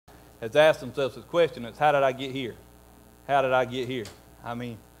has asked themselves this question. It's, how did I get here? How did I get here? I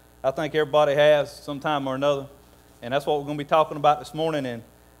mean, I think everybody has sometime or another. And that's what we're going to be talking about this morning. And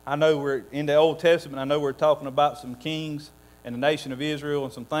I know we're in the Old Testament. I know we're talking about some kings and the nation of Israel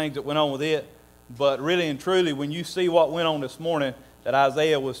and some things that went on with it. But really and truly, when you see what went on this morning that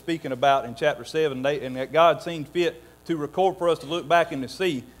Isaiah was speaking about in chapter 7, and that God seemed fit to record for us to look back and to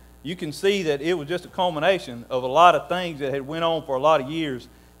see, you can see that it was just a culmination of a lot of things that had went on for a lot of years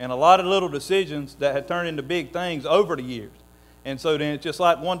and a lot of little decisions that had turned into big things over the years. And so then it's just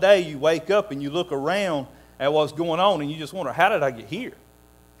like one day you wake up and you look around at what's going on and you just wonder, how did I get here?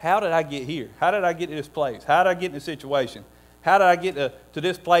 How did I get here? How did I get to this place? How did I get in this situation? How did I get to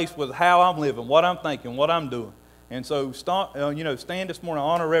this place with how I'm living, what I'm thinking, what I'm doing? And so stand this morning,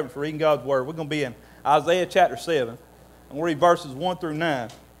 honor and reverence for reading God's Word. We're going to be in Isaiah chapter 7. And we'll read verses 1 through 9.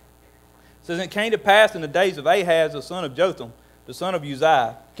 It says, "And it came to pass in the days of Ahaz, the son of Jotham, the son of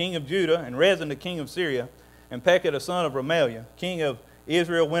Uzziah, king of Judah, and Rezin, the king of Syria, and Pekah, the son of Remaliah, king of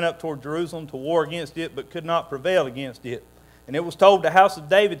Israel, went up toward Jerusalem to war against it, but could not prevail against it. And it was told the house of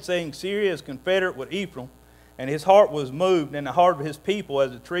David, saying, Syria is confederate with Ephraim, and his heart was moved, and the heart of his people,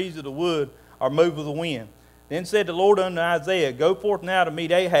 as the trees of the wood are moved with the wind. Then said the Lord unto Isaiah, Go forth now to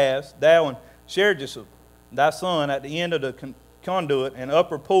meet Ahaz, thou and Shear-jashub, thy son, at the end of the conduit and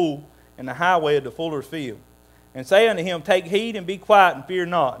upper pool, and the highway of the fuller's field. And say unto him, Take heed and be quiet, and fear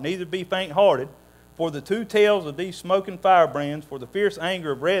not, neither be faint-hearted, for the two tails of these smoking firebrands, for the fierce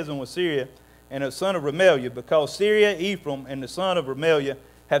anger of Rezin with Syria, and of the son of Remaliah, because Syria, Ephraim, and the son of Remaliah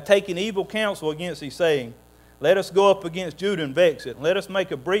have taken evil counsel against thee, saying, Let us go up against Judah and vex it, and let us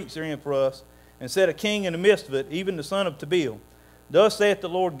make a breach therein for us, and set a king in the midst of it, even the son of Tabeel. Thus saith the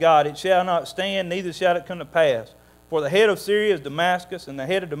Lord God, It shall not stand, neither shall it come to pass. For the head of Syria is Damascus, and the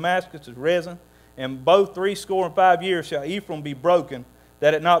head of Damascus is Rezin, and both 65 years shall Ephraim be broken,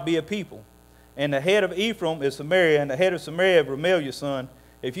 that it not be a people. And the head of Ephraim is Samaria, and the head of Samaria Remaliah's son.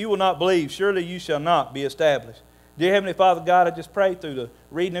 If you will not believe, surely you shall not be established." Dear Heavenly Father God, I just pray through the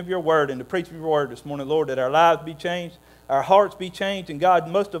reading of your word and the preaching of your word this morning, Lord, that our lives be changed, our hearts be changed, and God,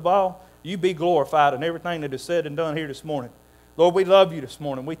 most of all, you be glorified in everything that is said and done here this morning. Lord, we love you this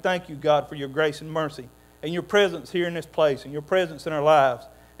morning. We thank you, God, for your grace and mercy and your presence here in this place and your presence in our lives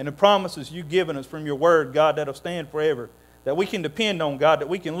and the promises you've given us from your word, God, that will stand forever, that we can depend on, God, that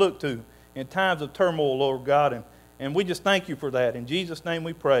we can look to in times of turmoil, Lord God, and we just thank you for that. In Jesus' name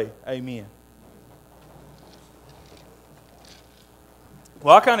we pray. Amen.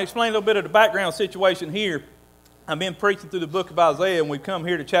 Well, I'll kind of explain a little bit of the background situation here. I've been preaching through the book of Isaiah, and we've come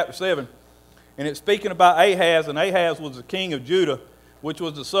here to chapter 7. And it's speaking about Ahaz, and Ahaz was the king of Judah, which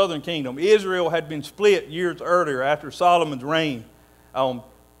was the southern kingdom. Israel had been split years earlier after Solomon's reign.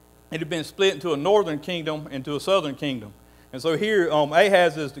 It had been split into a northern kingdom and to a southern kingdom. And so here,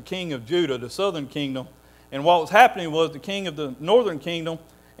 Ahaz is the king of Judah, the southern kingdom. And what was happening was the king of the northern kingdom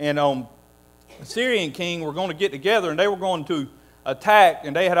and the Syrian king were going to get together, and they were going to attack,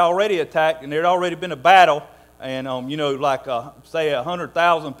 and they had already attacked, and there had already been a battle. And, say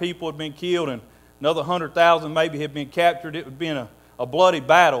 100,000 people had been killed, and another 100,000 maybe had been captured. It had been a bloody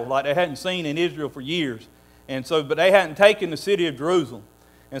battle like they hadn't seen in Israel for years. And so, but they hadn't taken the city of Jerusalem.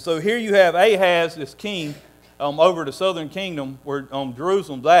 And so here you have Ahaz, this king, over the southern kingdom where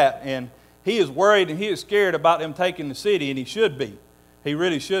Jerusalem's at, and he is worried and he is scared about them taking the city, and he should be. He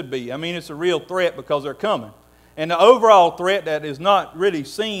really should be. I mean, it's a real threat because they're coming. And the overall threat that is not really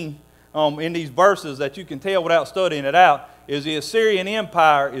seen in these verses that you can tell without studying it out is the Assyrian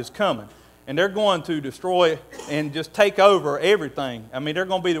Empire is coming. And they're going to destroy and just take over everything. I mean, they're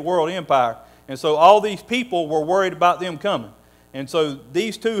going to be the world empire. And so all these people were worried about them coming. And so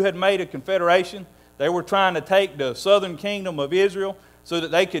these two had made a confederation. They were trying to take the southern kingdom of Israel so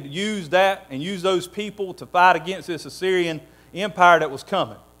that they could use that and use those people to fight against this Assyrian empire that was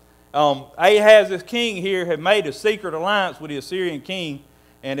coming. Ahaz, this king here, had made a secret alliance with the Assyrian king,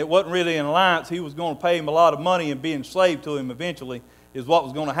 and it wasn't really an alliance. He was going to pay him a lot of money and be enslaved to him eventually is what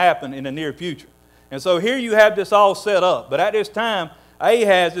was going to happen in the near future. And so here you have this all set up. But at this time,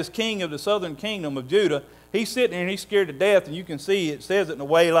 Ahaz, this king of the southern kingdom of Judah, he's sitting there and he's scared to death, and you can see it says it in a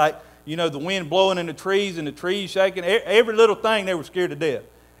way like, the wind blowing in the trees and the trees shaking. Every little thing they were scared to death.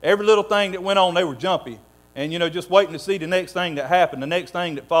 Every little thing that went on, they were jumpy. And, just waiting to see the next thing that happened, the next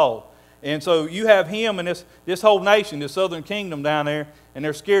thing that falls. And so you have him and this whole nation, this southern kingdom down there, and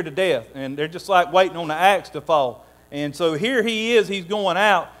they're scared to death. And they're just like waiting on the axe to fall. And so here he is, he's going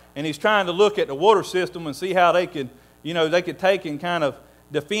out, and he's trying to look at the water system and see how they could, they could take and kind of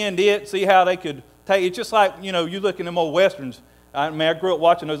defend it, see how they could take. It's just like, you look at them old Westerns. I grew up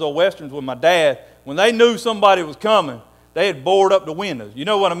watching those old Westerns with my dad. When they knew somebody was coming, they had boarded up the windows. You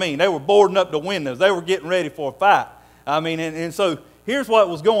know what I mean? They were boarding up the windows. They were getting ready for a fight. I mean, and so here's what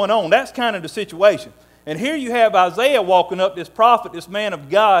was going on. That's kind of the situation. And here you have Isaiah walking up, this prophet, this man of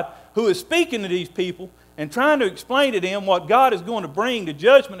God, who is speaking to these people and trying to explain to them what God is going to bring, the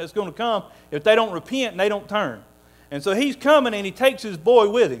judgment that's going to come if they don't repent and they don't turn. And so he's coming and he takes his boy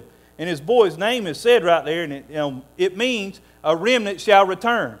with him. And his boy's name is said right there, and it means a remnant shall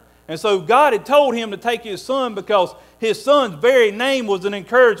return. And so God had told him to take his son because his son's very name was an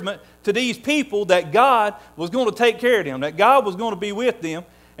encouragement to these people that God was going to take care of them, that God was going to be with them,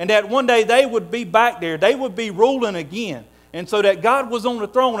 and that one day they would be back there. They would be ruling again. And so that God was on the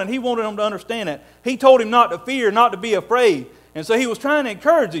throne, and he wanted them to understand that. He told him not to fear, not to be afraid. And so he was trying to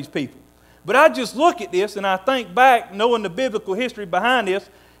encourage these people. But I just look at this, and I think back, knowing the biblical history behind this,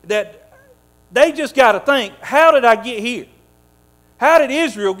 that they just got to think, how did I get here? How did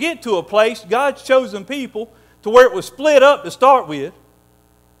Israel get to a place, God's chosen people, to where it was split up to start with?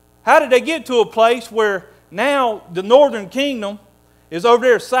 How did they get to a place where now the northern kingdom is over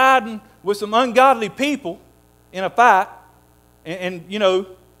there siding with some ungodly people in a fight and you know,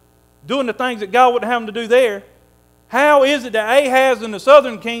 doing the things that God wouldn't have them to do there? How is it that Ahaz in the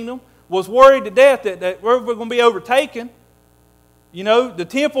southern kingdom was worried to death that we're going to be overtaken? You know, the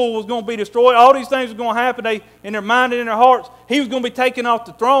temple was going to be destroyed. All these things were going to happen. They, in their mind and in their hearts, he was going to be taken off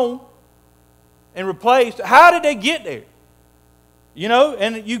the throne and replaced. How did they get there? You know,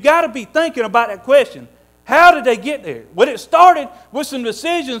 and you got to be thinking about that question. How did they get there? Well, it started with some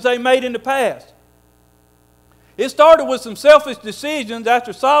decisions they made in the past. It started with some selfish decisions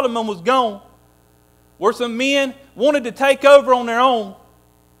after Solomon was gone, where some men wanted to take over on their own,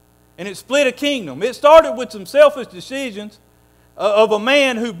 and it split a kingdom. It started with some selfish decisions of a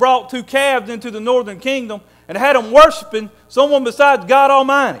man who brought 2 calves into the northern kingdom and had them worshiping someone besides God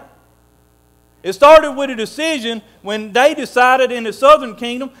Almighty. It started with a decision when they decided in the southern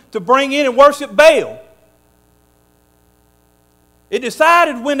kingdom to bring in and worship Baal. It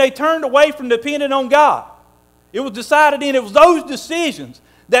decided when they turned away from depending on God. It was decided in, it was those decisions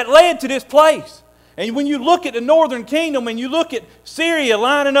that led to this place. And when you look at the northern kingdom and you look at Syria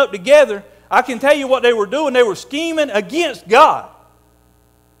lining up together, I can tell you what they were doing. They were scheming against God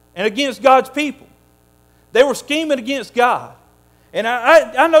and against God's people. They were scheming against God. And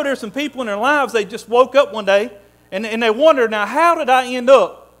I know there's some people in their lives, they just woke up one day and they wonder, now how did I end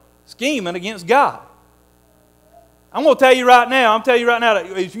up scheming against God? I'm going to tell you right now, that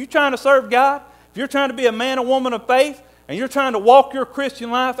if you're trying to serve God, if you're trying to be a man or woman of faith, and you're trying to walk your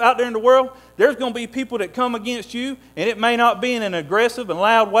Christian life out there in the world, there's going to be people that come against you, and it may not be in an aggressive and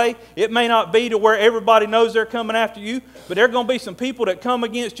loud way. It may not be to where everybody knows they're coming after you, but there are going to be some people that come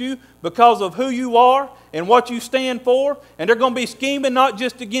against you because of who you are and what you stand for, and they're going to be scheming not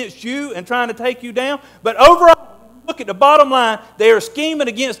just against you and trying to take you down, but overall, look at the bottom line, they are scheming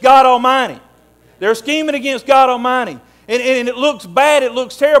against God Almighty. They're scheming against God Almighty. And it looks bad, it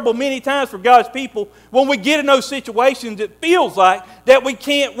looks terrible many times for God's people. When we get in those situations, it feels like that we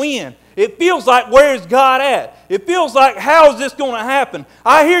can't win. It feels like, where is God at? It feels like, how is this going to happen?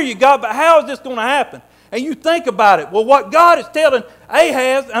 I hear you, God, but how is this going to happen? And you think about it. Well, what God is telling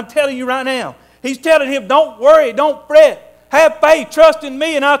Ahaz, I'm telling you right now, he's telling him, don't worry, don't fret. Have faith, trust in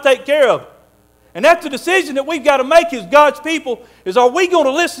me, and I'll take care of it. And that's the decision that we've got to make as God's people, is are we going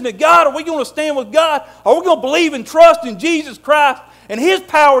to listen to God? Are we going to stand with God? Are we going to believe and trust in Jesus Christ and His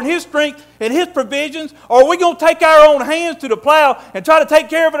power and His strength and His provisions? Or are we going to take our own hands to the plow and try to take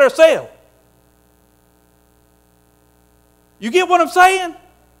care of it ourselves? You get what I'm saying?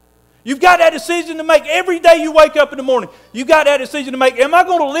 You've got that decision to make every day you wake up in the morning. You've got that decision to make. Am I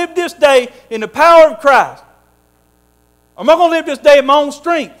going to live this day in the power of Christ? Or am I going to live this day in my own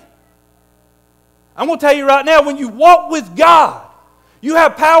strength? I'm going to tell you right now, when you walk with God, you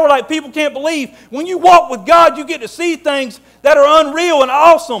have power like people can't believe. When you walk with God, you get to see things that are unreal and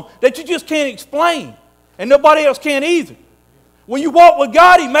awesome that you just can't explain. And nobody else can either. When you walk with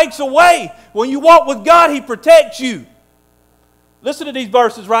God, He makes a way. When you walk with God, He protects you. Listen to these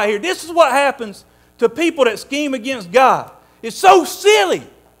verses right here. This is what happens to people that scheme against God. It's so silly.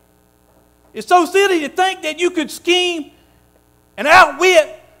 It's so silly to think that you could scheme and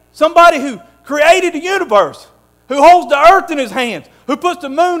outwit somebody who created the universe, who holds the earth in His hands, who puts the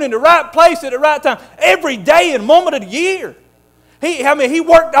moon in the right place at the right time, every day and moment of the year. He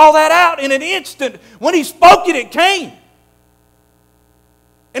worked all that out in an instant. When He spoke it, it came.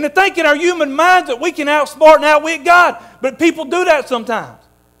 And to think in our human minds that we can outsmart and outwit God, but people do that sometimes.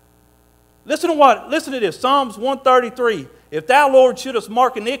 Listen to this, Psalms 133. If Thou, Lord, shouldest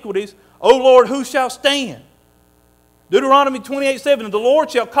mark iniquities, O Lord, who shall stand? Deuteronomy 28:7, the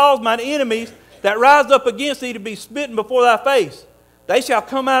Lord shall cause mine enemies that rise up against thee to be smitten before thy face. They shall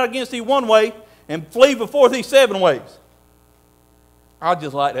come out against thee one way and flee before thee 7 ways. I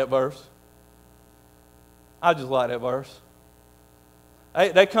just like that verse. I just like that verse.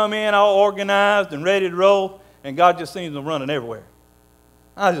 They come in all organized and ready to roll, and God just sees them running everywhere.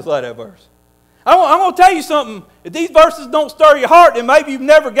 I just like that verse. I'm going to tell you something. If these verses don't stir your heart, then maybe you've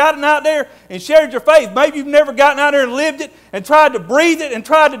never gotten out there and shared your faith. Maybe you've never gotten out there and lived it and tried to breathe it and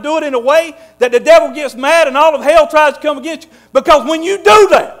tried to do it in a way that the devil gets mad and all of hell tries to come against you. Because when you do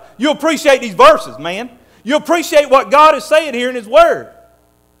that, you appreciate these verses, man. You appreciate what God is saying here in His Word.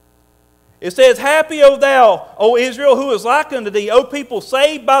 It says, Happy, O thou, O Israel, who is like unto thee, O people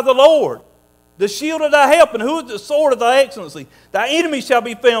saved by the Lord. The shield of thy help, and who is the sword of thy excellency? Thy enemies shall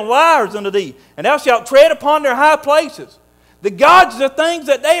be found liars unto thee, and thou shalt tread upon their high places. The gods, the things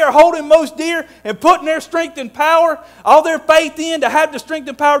that they are holding most dear and putting their strength and power, all their faith in to have the strength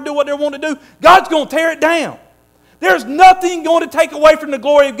and power to do what they want to do, God's going to tear it down. There's nothing going to take away from the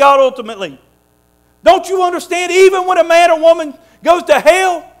glory of God ultimately. Don't you understand? Even when a man or woman goes to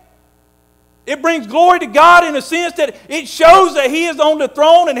hell, it brings glory to God in the sense that it shows that He is on the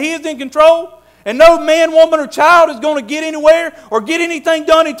throne and He is in control. And no man, woman, or child is going to get anywhere or get anything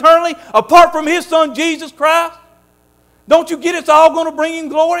done eternally apart from His Son, Jesus Christ. Don't you get it's all going to bring Him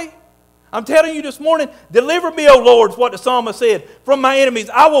glory? I'm telling you this morning, deliver me, O Lord, is what the psalmist said, from my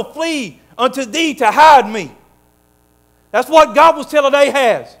enemies. I will flee unto Thee to hide me. That's what God was telling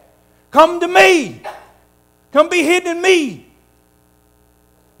Ahaz. Come to me. Come be hidden in me.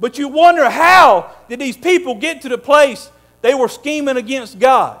 But you wonder, how did these people get to the place they were scheming against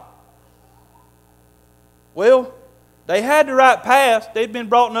God? Well, they had the right past. They'd been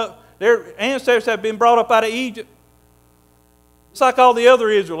brought up, their ancestors had been brought up out of Egypt. It's like all the other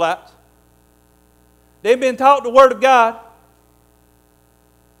Israelites. They'd been taught the Word of God,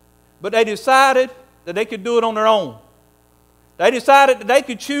 but they decided that they could do it on their own. They decided that they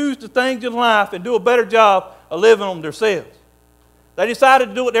could choose the things in life and do a better job of living them themselves. They decided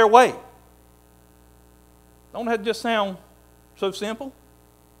to do it their way. Don't that just sound so simple?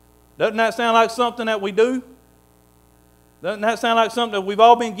 Doesn't that sound like something that we do? Doesn't that sound like something that we've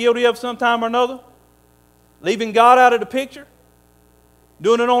all been guilty of sometime or another? Leaving God out of the picture?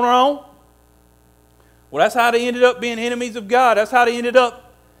 Doing it on our own? Well, that's how they ended up being enemies of God. That's how they ended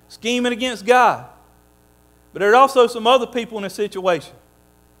up scheming against God. But there are also some other people in this situation.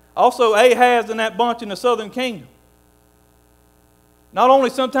 Also Ahaz and that bunch in the southern kingdom. Not only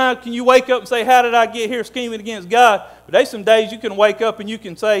sometimes can you wake up and say, how did I get here scheming against God? But there's some days you can wake up and you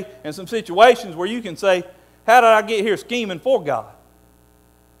can say, in some situations where you can say, how did I get here scheming for God?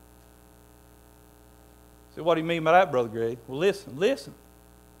 So what do you mean by that, Brother Greg? Well, listen.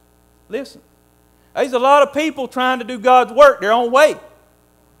 There's a lot of people trying to do God's work their own way,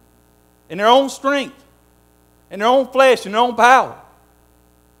 in their own strength, in their own flesh, in their own power.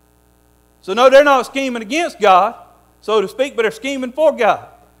 So no, they're not scheming against God, so to speak, but they're scheming for God.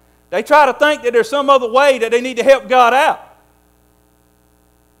 They try to think that there's some other way that they need to help God out.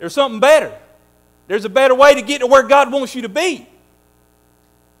 There's something better. There's a better way to get to where God wants you to be.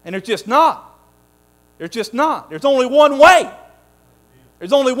 And there's just not. There's just not. There's only one way.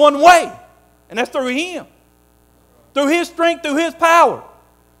 There's only one way. And that's through Him. Through His strength, through His power,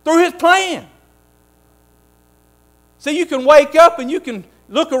 through His plan. See, you can wake up and you can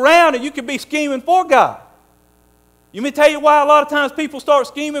look around and you can be scheming for God. You may tell you why a lot of times people start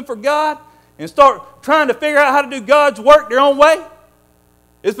scheming for God and start trying to figure out how to do God's work their own way.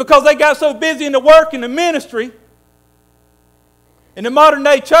 It's because they got so busy in the work and the ministry. In the modern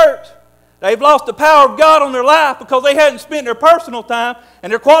day church, they've lost the power of God on their life because they hadn't spent their personal time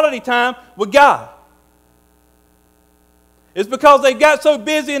and their quality time with God. It's because they got so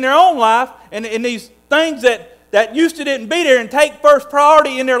busy in their own life and in these things that used to didn't be there and take first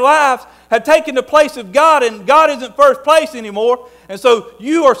priority in their lives had taken the place of God, and God isn't first place anymore. And so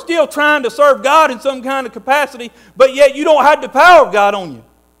you are still trying to serve God in some kind of capacity, but yet you don't have the power of God on you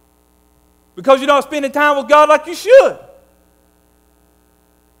because you're not spending time with God like you should.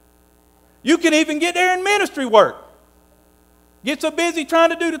 You can even get there in ministry work. Get so busy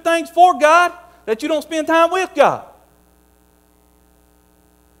trying to do the things for God that you don't spend time with God.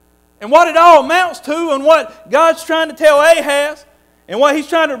 And what it all amounts to, and what God's trying to tell Ahaz, and what He's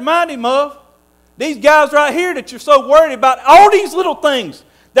trying to remind him of, these guys right here that you're so worried about, all these little things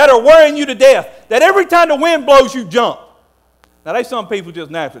that are worrying you to death, that every time the wind blows you jump. Now there's some people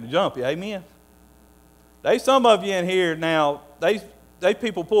just naturally jumpy, amen? There's some of you in here now, they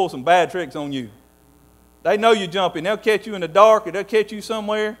people pull some bad tricks on you. They know you're jumping. They'll catch you in the dark or they'll catch you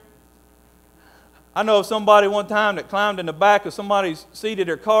somewhere. I know of somebody one time that climbed in the back of somebody's seat of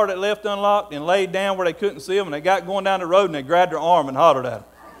their car that left unlocked and laid down where they couldn't see them, and they got going down the road and they grabbed their arm and hollered at them.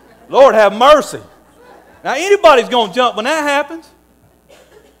 Lord have mercy. Now anybody's going to jump when that happens.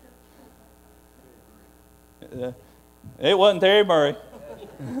 It wasn't Terry Murray.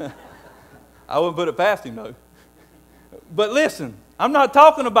 I wouldn't put it past him though. But listen, I'm not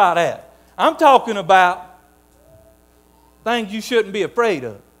talking about that. I'm talking about things you shouldn't be afraid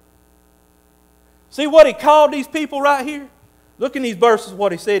of. See what he called these people right here? Look in these verses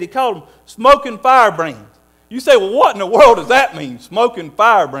what he said. He called them smoking firebrands. You say, well, what in the world does that mean, smoking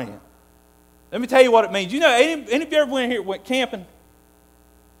firebrand? Let me tell you what it means. You know, any of you ever went camping?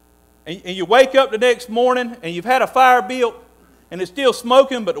 And you wake up the next morning and you've had a fire built and it's still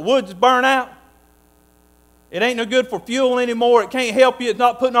smoking but the wood is burnt out? It ain't no good for fuel anymore. It can't help you. It's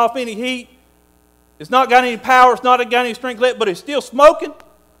not putting off any heat. It's not got any power. It's not got any strength left, but it's still smoking.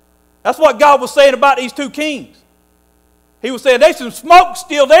 That's what God was saying about these two kings. He was saying there's some smoke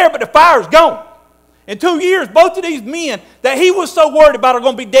still there, but the fire's gone. In 2 years, both of these men that he was so worried about are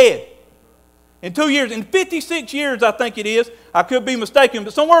going to be dead. In 2 years, in 56 years, I think it is. I could be mistaken,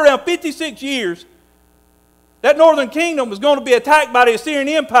 but somewhere around 56 years, that northern kingdom is going to be attacked by the Assyrian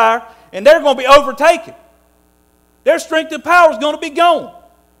Empire, and they're going to be overtaken. Their strength and power is going to be gone.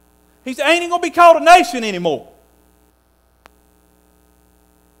 He said, ain't going to be called a nation anymore.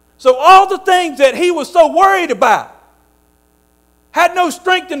 So all the things that he was so worried about had no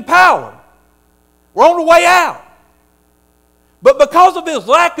strength and power. We're on the way out. But because of his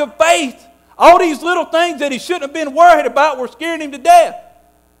lack of faith, all these little things that he shouldn't have been worried about were scaring him to death.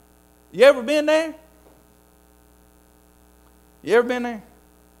 You ever been there? You ever been there?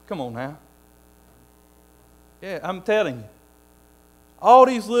 Come on now. Yeah, I'm telling you. All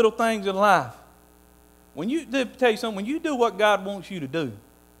these little things in life. Let me tell you something. When you do what God wants you to do,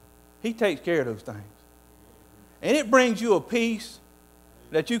 he takes care of those things. And it brings you a peace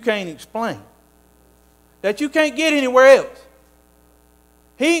that you can't explain. That you can't get anywhere else.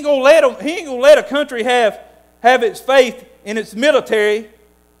 He ain't gonna let a country have its faith in its military,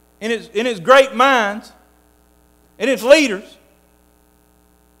 in its great minds, in its leaders.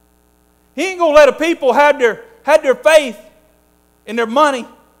 He ain't gonna let a people have their faith in their money,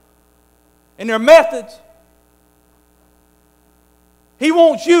 in their methods. He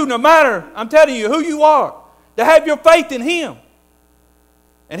wants you, no matter, I'm telling you, who you are, to have your faith in him.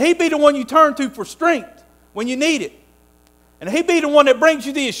 And he be the one you turn to for strength when you need it. And he be the one that brings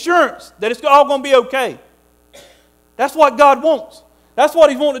you the assurance that it's all going to be okay. That's what God wants. That's what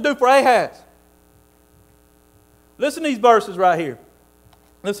he's wanting to do for Ahaz. Listen to these verses right here.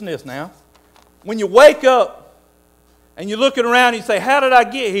 Listen to this now. When you wake up and you're looking around and you say, how did I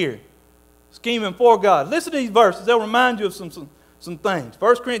get here? Scheming for God. Listen to these verses. They'll remind you of some things.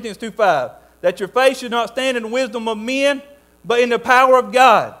 1 Corinthians 2:5. That your faith should not stand in the wisdom of men, but in the power of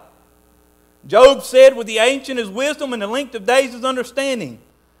God. Job said, with the ancient is wisdom, and the length of days is understanding.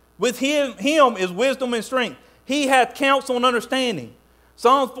 With him is wisdom and strength. He hath counsel and understanding.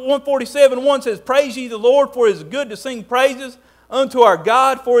 Psalms 147:1 says, praise ye the Lord, for it is good to sing praises unto our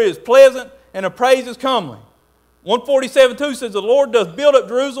God, for it is pleasant, and the praise is comely. 147:2 says, the Lord doth build up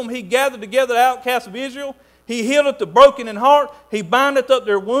Jerusalem. He gathered together the outcasts of Israel. He healeth the broken in heart. He bindeth up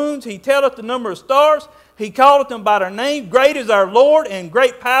their wounds. He telleth the number of stars. He calleth them by their name. Great is our Lord and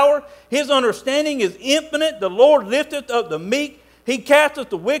great power. His understanding is infinite. The Lord lifteth up the meek. He casteth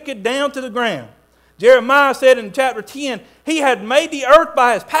the wicked down to the ground. Jeremiah said in chapter 10, he had made the earth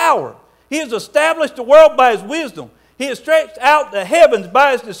by his power. He has established the world by his wisdom. He has stretched out the heavens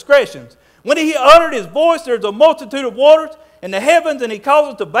by his discretions. When he uttered his voice, there is a multitude of waters in the heavens, and he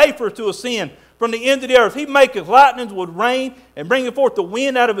causeth the vapors to ascend from the ends of the earth. He maketh lightnings with rain, and bringeth forth the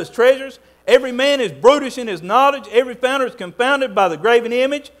wind out of his treasures. Every man is brutish in his knowledge. Every founder is confounded by the graven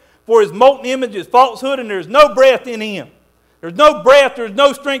image. For his molten image is falsehood, and there is no breath in him. There's no breath, there's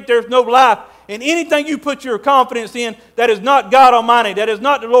no strength, there's no life in anything you put your confidence in that is not God Almighty, that is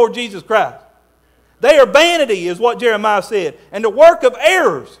not the Lord Jesus Christ. They are vanity, is what Jeremiah said, and the work of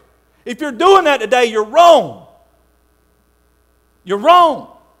errors. If you're doing that today, you're wrong. You're wrong.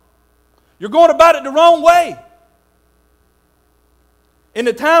 You're going about it the wrong way. In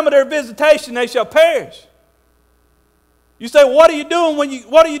the time of their visitation, they shall perish. You say, well, what do you do when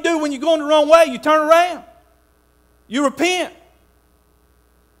you're going the wrong way? You turn around. You repent.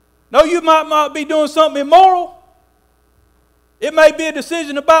 No, you might be doing something immoral. It may be a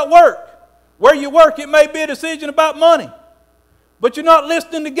decision about work. Where you work, it may be a decision about money. But you're not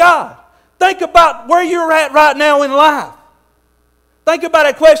listening to God. Think about where you're at right now in life. Think about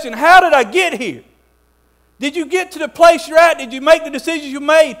that question, how did I get here? Did you get to the place you're at? Did you make the decisions you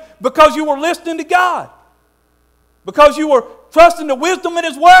made because you were listening to God? Because you were trusting the wisdom in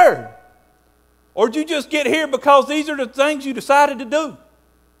His Word? Or did you just get here because these are the things you decided to do?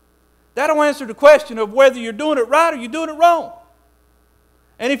 That'll answer the question of whether you're doing it right or you're doing it wrong.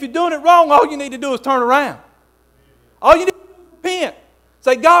 And if you're doing it wrong, all you need to do is turn around. All you need to do is repent.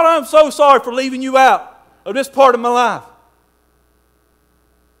 Say, God, I'm so sorry for leaving you out of this part of my life.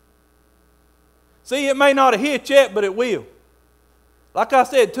 See, it may not have hit yet, but it will. Like I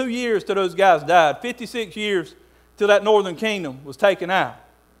said, 2 years till those guys died. 56 years till that northern kingdom was taken out.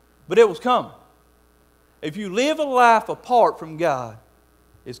 But it was coming. If you live a life apart from God,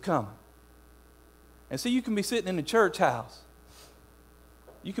 it's coming. And see, you can be sitting in the church house.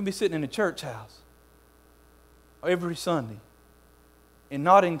 You can be sitting in the church house every Sunday and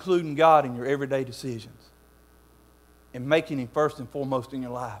not including God in your everyday decisions and making Him first and foremost in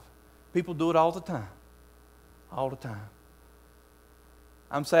your life. People do it all the time. All the time.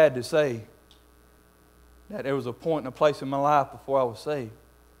 I'm sad to say that there was a point and a place in my life before I was saved.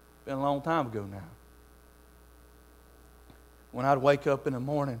 It's been a long time ago now. When I'd wake up in the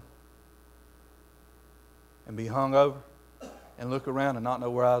morning and be hungover and look around and not know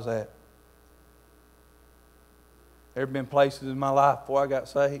where I was at. There have been places in my life before I got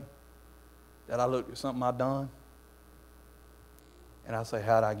saved that I looked at something I'd done and I say,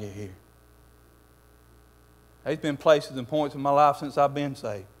 how'd I get here? There's been places and points in my life since I've been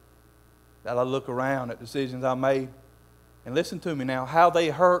saved that I look around at decisions I made and listen to me now, how they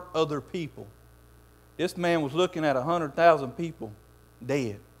hurt other people. This man was looking at 100,000 people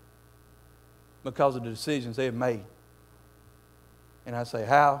dead because of the decisions they had made. And I say,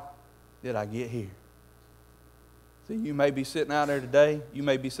 how did I get here? See, you may be sitting out there today. You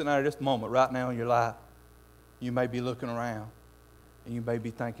may be sitting out there this moment right now in your life. You may be looking around and you may be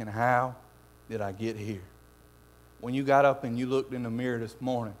thinking, how did I get here? When you got up and you looked in the mirror this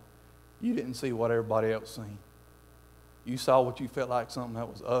morning, you didn't see what everybody else seen. You saw what you felt like something that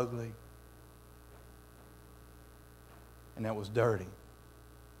was ugly and that was dirty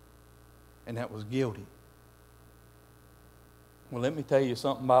and that was guilty. Well, let me tell you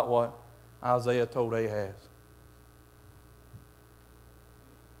something about what Isaiah told Ahaz.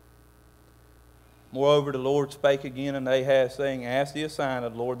 Moreover, the Lord spake again unto Ahaz, saying, ask thee a sign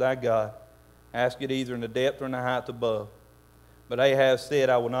of the Lord thy God. Ask it either in the depth or in the height above. But Ahaz said,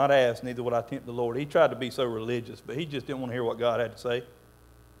 I will not ask, neither will I tempt the Lord. He tried to be so religious, but he just didn't want to hear what God had to say.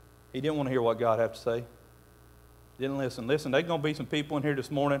 He didn't want to hear what God had to say. Didn't listen. Listen, there's going to be some people in here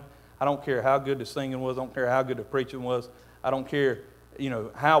this morning. I don't care how good the singing was. I don't care how good the preaching was. I don't care,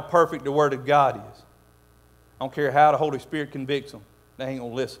 how perfect the Word of God is. I don't care how the Holy Spirit convicts them. They ain't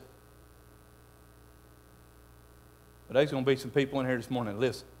going to listen. But there's going to be some people in here this morning that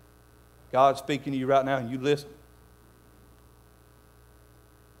listen. God's speaking to you right now and you listen.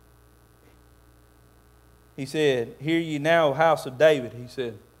 He said, hear ye now, house of David. He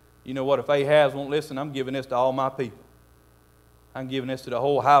said, you know what, if Ahaz won't listen, I'm giving this to all my people. I'm giving this to the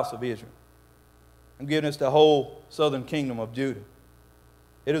whole house of Israel. I'm giving this to the whole southern kingdom of Judah.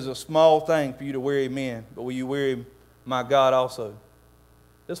 It is a small thing for you to weary men, but will you weary my God also?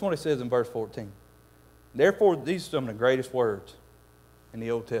 This is what it says in verse 14. Therefore, these are some of the greatest words in the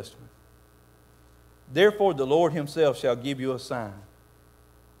Old Testament. Therefore, the Lord Himself shall give you a sign.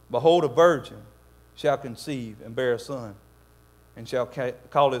 Behold, a virgin shall conceive and bear a son, and shall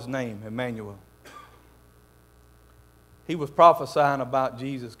call his name Emmanuel. He was prophesying about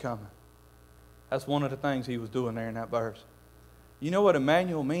Jesus coming. That's one of the things he was doing there in that verse. You know what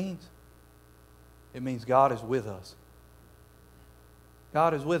Emmanuel means? It means God is with us.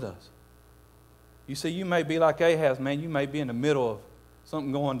 God is with us. You see, you may be like Ahaz, man. You may be in the middle of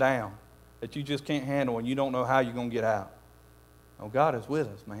something going down that you just can't handle and you don't know how you're going to get out. Oh, God is with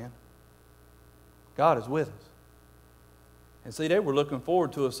us, man. God is with us. And see, they were looking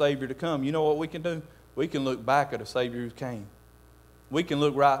forward to a Savior to come. You know what we can do? We can look back at a Savior who came. We can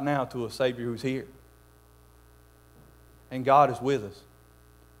look right now to a Savior who's here. And God is with us.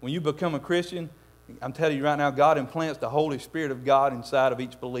 When you become a Christian, I'm telling you right now, God implants the Holy Spirit of God inside of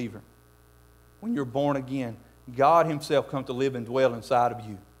each believer. When you're born again, God Himself comes to live and dwell inside of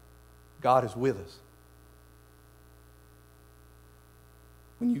you. God is with us.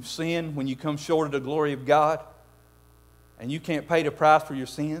 When you've sinned, when you come short of the glory of God, and you can't pay the price for your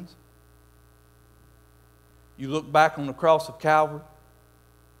sins, you look back on the cross of Calvary,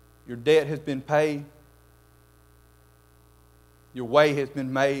 your debt has been paid, your way has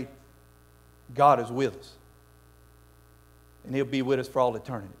been made, God is with us. And He'll be with us for all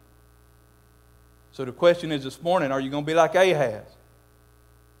eternity. So the question is this morning, are you going to be like Ahaz?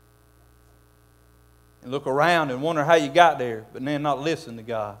 and look around and wonder how you got there, but then not listen to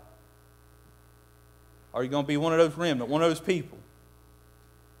God? Are you going to be one of those remnant, one of those people?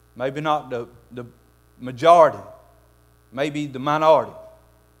 Maybe not the majority, maybe the minority,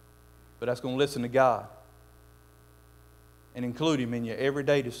 but that's going to listen to God and include Him in your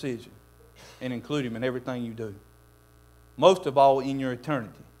everyday decision and include Him in everything you do. Most of all, in your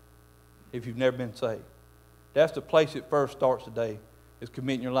eternity, if you've never been saved. That's the place it first starts today, is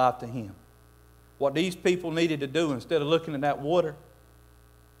committing your life to Him. What these people needed to do, instead of looking at that water,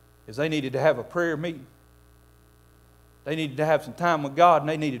 is they needed to have a prayer meeting. They needed to have some time with God, and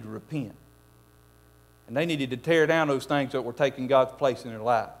they needed to repent. And they needed to tear down those things that were taking God's place in their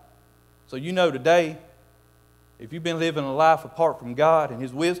life. So you know today, if you've been living a life apart from God and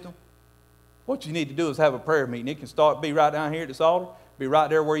His wisdom, what you need to do is have a prayer meeting. It can be right down here at this altar, be right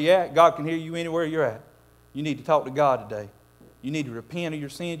there where you're at. God can hear you anywhere you're at. You need to talk to God today. You need to repent of your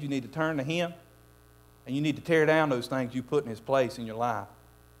sins. You need to turn to Him. And you need to tear down those things you put in His place in your life.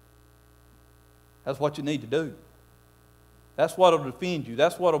 That's what you need to do. That's what will defend you.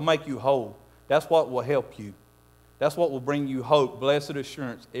 That's what will make you whole. That's what will help you. That's what will bring you hope, blessed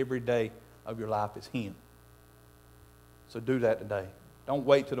assurance every day of your life is Him. So do that today. Don't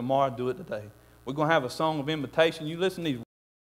wait till tomorrow. Do it today. We're going to have a song of invitation. You listen to these